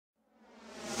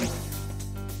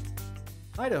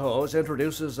hide-a-hose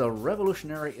introduces a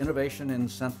revolutionary innovation in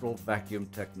central vacuum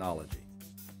technology.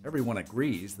 Everyone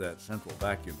agrees that central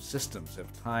vacuum systems have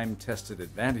time-tested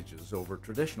advantages over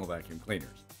traditional vacuum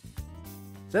cleaners.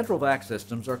 Central vac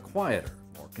systems are quieter,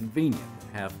 more convenient,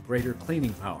 and have greater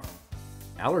cleaning power.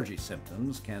 Allergy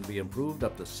symptoms can be improved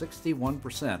up to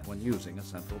 61% when using a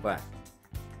central vac.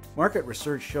 Market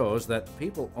research shows that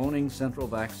people owning central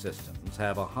vac systems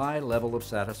have a high level of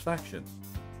satisfaction.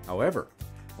 However,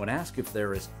 when asked if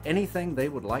there is anything they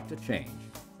would like to change,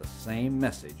 the same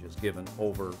message is given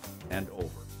over and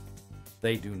over.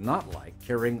 They do not like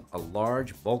carrying a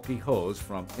large, bulky hose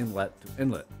from inlet to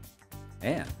inlet,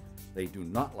 and they do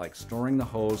not like storing the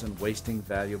hose and wasting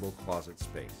valuable closet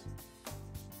space.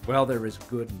 Well, there is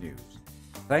good news.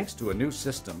 Thanks to a new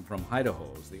system from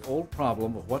hide-a-hose, the old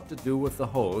problem of what to do with the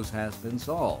hose has been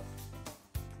solved.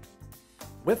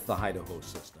 With the hide-a-hose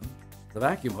system, the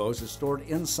vacuum hose is stored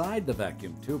inside the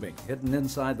vacuum tubing, hidden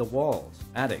inside the walls,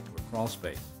 attic, or crawl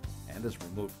space, and is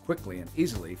removed quickly and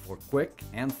easily for quick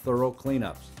and thorough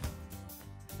cleanups.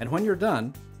 And when you're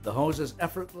done, the hose is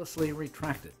effortlessly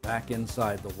retracted back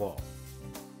inside the wall.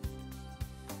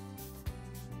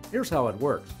 Here's how it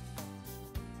works.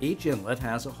 Each inlet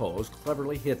has a hose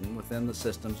cleverly hidden within the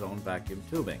system's own vacuum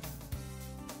tubing.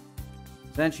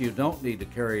 Since you don't need to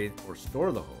carry or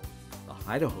store the hose, the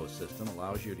hide-a-hose system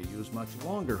allows you to use much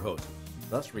longer hoses,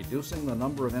 thus reducing the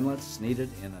number of inlets needed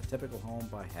in a typical home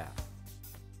by half.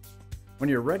 When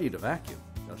you're ready to vacuum,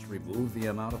 just remove the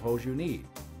amount of hose you need.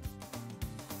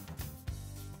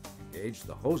 Engage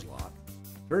the hose lock,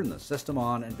 turn the system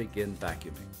on, and begin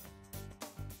vacuuming.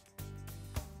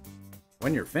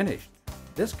 When you're finished,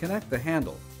 disconnect the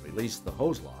handle, release the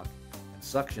hose lock, and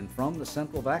suction from the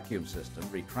central vacuum system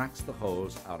retracts the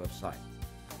hose out of sight.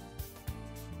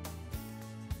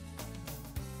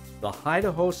 The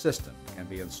hide-a-hose system can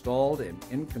be installed in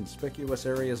inconspicuous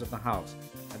areas of the house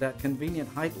and at convenient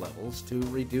height levels to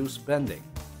reduce bending.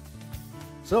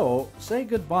 So, say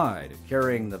goodbye to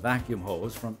carrying the vacuum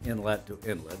hose from inlet to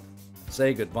inlet, and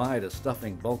say goodbye to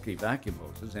stuffing bulky vacuum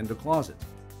hoses into closets.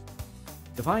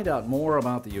 To find out more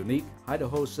about the unique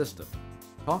hide-a-hose system,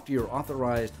 talk to your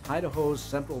authorized hide-a-hose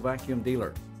central vacuum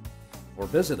dealer or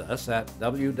visit us at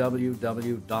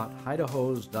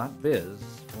www.hide-a-hose.biz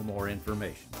for more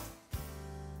information.